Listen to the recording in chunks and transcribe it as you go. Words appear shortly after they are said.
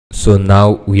So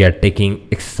now we are taking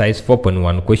exercise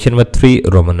 4.1 question number 3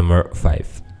 Roman number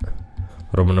 5.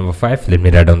 Roman number 5, let me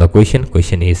write down the question.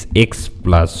 Question is x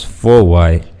plus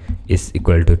 4y is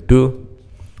equal to 2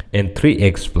 and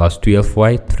 3x plus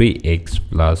 12y. 3x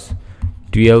plus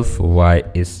 12y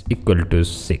is equal to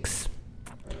 6.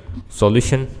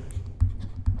 Solution: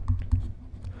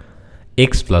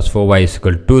 x plus 4y is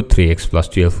equal to 2, 3x plus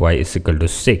 12y is equal to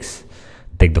 6.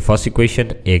 Take the first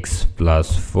equation, x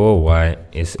plus 4y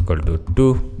is equal to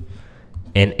 2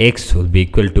 and x will be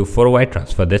equal to 4y.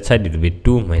 Transfer that side, it will be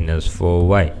 2 minus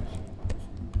 4y.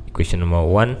 Equation number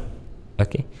 1.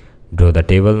 Okay, draw the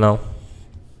table now.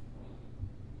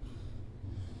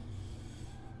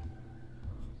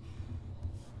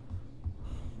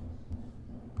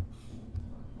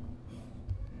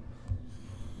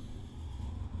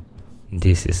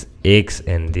 This is x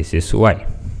and this is y.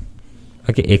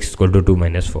 Okay, x is equal to 2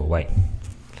 minus 4y.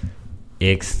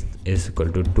 X is equal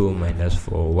to 2 minus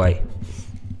 4y.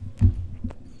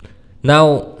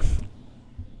 Now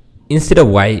instead of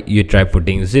y, you try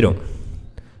putting 0.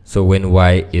 So when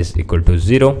y is equal to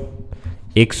 0,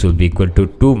 x will be equal to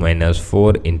 2 minus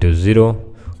 4 into 0,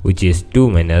 which is 2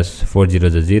 minus 4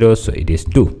 zeros are 0, so it is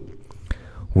 2.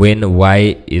 When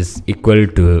y is equal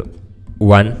to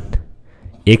 1,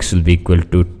 x will be equal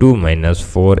to 2 minus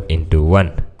 4 into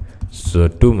 1, so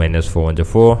 2 minus 4 into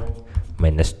 4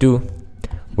 minus 2.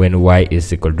 When y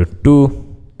is equal to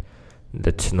 2,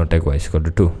 let's not take y is equal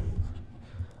to 2.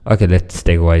 Okay, let's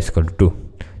take y is equal to 2.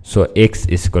 So x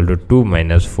is equal to 2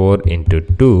 minus 4 into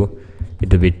 2.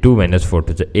 It will be 2 minus 4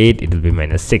 to the 8. It will be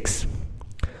minus 6.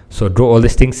 So draw all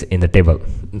these things in the table.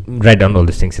 Write down all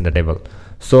these things in the table.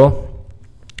 So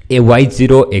a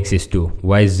y0 x is 2.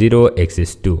 y0 x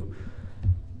is 2.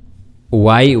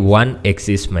 y1 x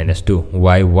is minus 2.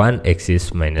 y1 x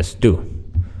is minus 2.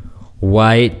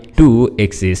 y2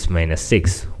 x is minus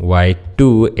 6.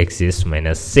 y2 x is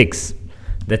minus 6.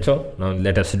 That's all. Now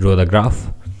let us draw the graph.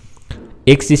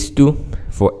 X is 2.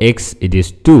 For x it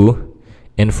is 2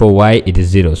 and for y it is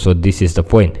 0. So this is the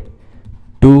point.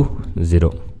 2,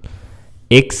 0.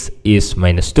 X is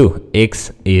minus 2.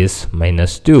 X is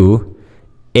minus 2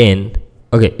 and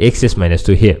okay, x is minus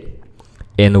 2 here.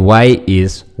 And y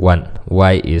is 1.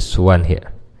 Y is 1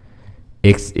 here.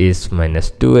 X is minus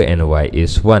 2 and y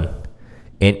is 1.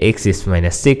 And x is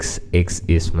minus 6. X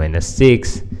is minus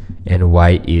 6 and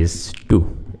y is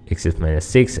 2. X is minus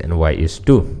 6 and y is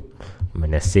 2.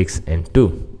 Minus 6 and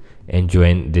 2. And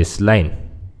join this line.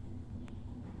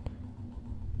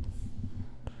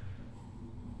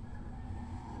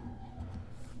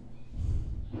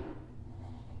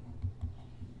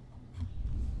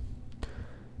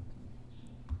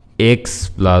 X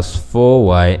plus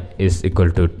 4y is equal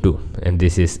to 2 and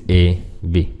this is a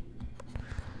b.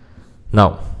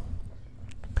 Now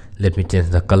let me change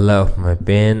the color of my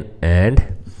pen and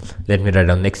let me write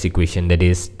down next equation, that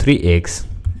is 3x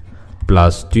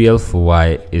plus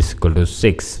 12y is equal to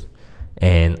 6,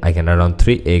 and I can write down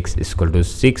 3x is equal to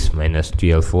 6 minus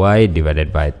 12y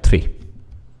divided by 3.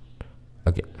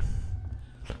 Okay,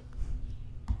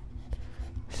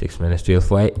 6 minus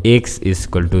 12y. X is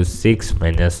equal to 6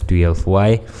 minus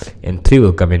 12y and 3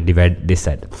 will come and divide this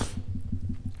side.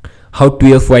 How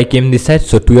 12y came this side?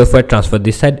 So 12y transfer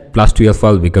this side, plus 12y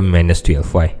will become minus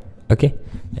 12y. Okay,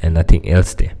 and nothing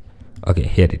else there. Okay,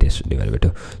 here it is divided by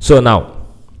 2. So now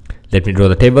let me draw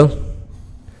the table.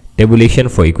 Tabulation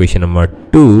for equation number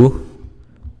 2.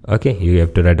 Okay, you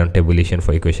have to write down tabulation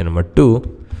for equation number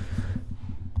 2.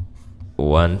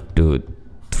 1, 2,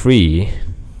 3.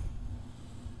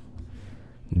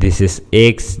 This is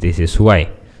x, this is y.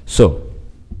 So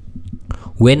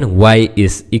when y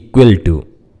is equal to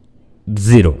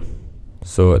 0,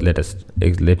 so let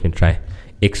me try.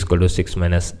 X equal to 6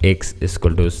 minus x is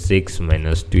equal to 6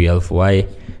 minus 12y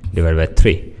divided by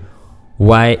 3.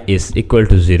 Y is equal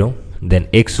to 0, then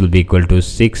x will be equal to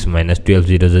 6 minus 12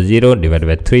 zeros are 0 divided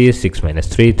by 3. 6 minus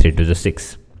 3, 3 to the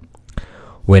 6.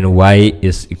 When y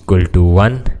is equal to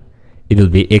 1, it will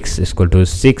be x is equal to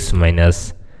 6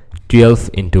 minus 12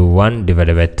 into 1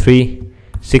 divided by 3.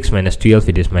 6 minus 12,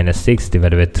 it is minus 6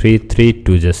 divided by 3. 3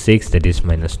 to the 6, that is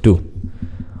minus 2.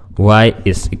 Y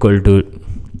is equal to,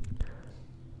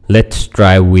 let's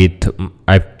try with,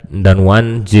 I've done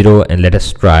 1, 0, and let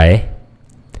us try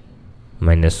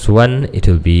minus 1. It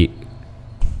will be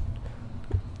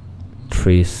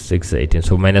 3, 6, 18.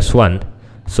 So minus 1.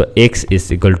 So x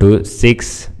is equal to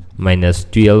 6 minus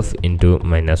 12 into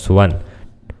minus 1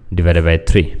 divided by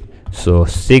 3. So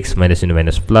 6 minus into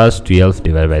minus plus 12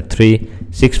 divided by 3.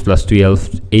 6 plus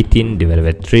 12, 18 divided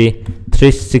by 3.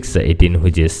 3, 6, 18,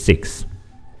 which is 6.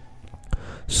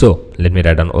 So let me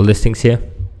write down all these things here.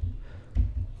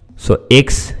 So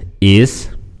x is,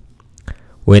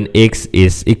 when x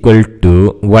is equal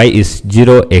to, y is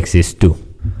 0, x is 2,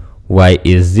 y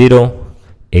is 0,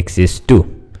 x is 2,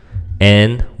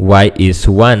 and y is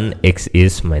 1, x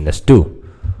is minus 2,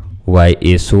 y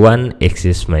is 1, x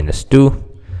is minus 2,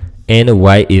 and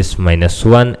y is minus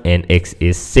 1, and x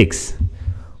is 6,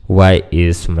 y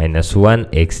is minus 1,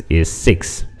 x is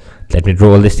 6. Let me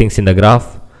draw all these things in the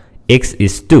graph. X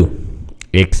is 2,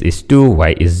 x is 2,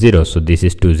 y is 0, so this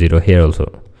is 2 0 here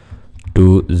also,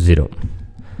 2 0.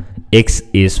 X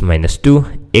is minus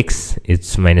 2, x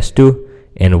is minus 2,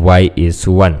 and y is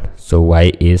 1, so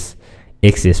y is,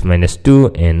 x is minus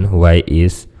 2 and y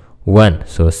is 1,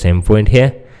 so same point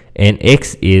here. And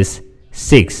x is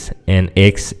 6 and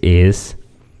x is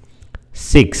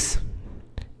 6,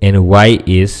 and y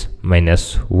is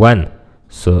minus 1,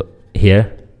 so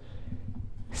here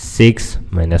 6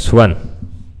 minus 1.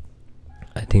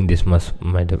 I think this might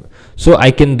have, so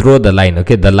I can draw the line.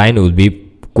 Okay, the line will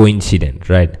be coincident,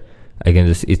 right? I can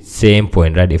just, it's same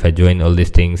point, right? If I join all these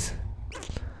things,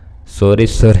 sorry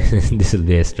this will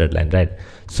be a straight line, right?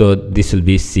 So this will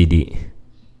be CD,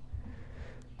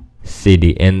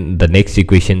 and the next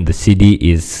equation, the CD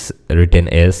is written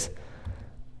as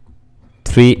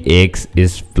 3x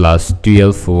is plus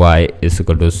 12y is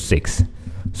equal to 6.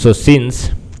 So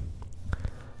since,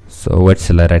 so what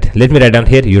shall I write? Let me write down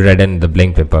here, you write down in the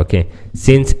blank paper. Okay,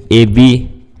 since AB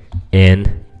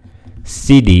and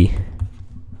CD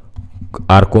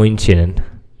are coincident,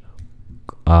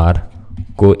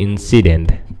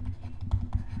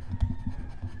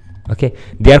 okay,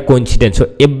 they are coincident,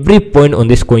 so every point on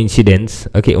this coincidence,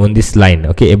 okay, on this line,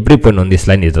 okay, every point on this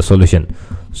line is the solution,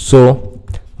 so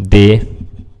they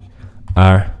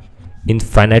are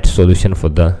infinite solution for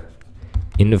the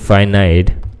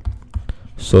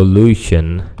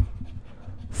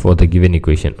given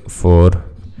equation, for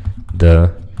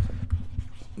the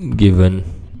given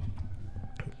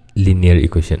linear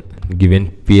equation,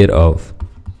 given pair of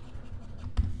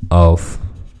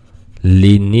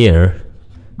linear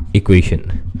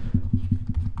equation.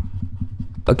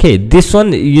 Okay, this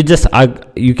one you just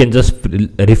you can just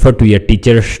refer to your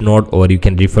teacher's note, or you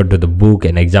can refer to the book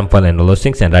and example and all those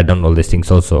things, and write down all these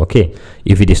things also, okay,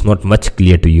 if it is not much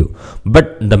clear to you.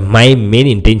 But my main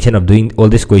intention of doing all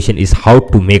this question is how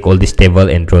to make all this table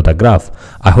and draw the graph.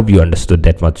 I hope you understood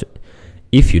that much.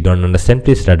 If you don't understand,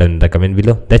 please write down in the comment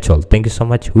below. That's all. Thank you so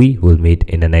much. We will meet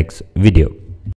in the next video.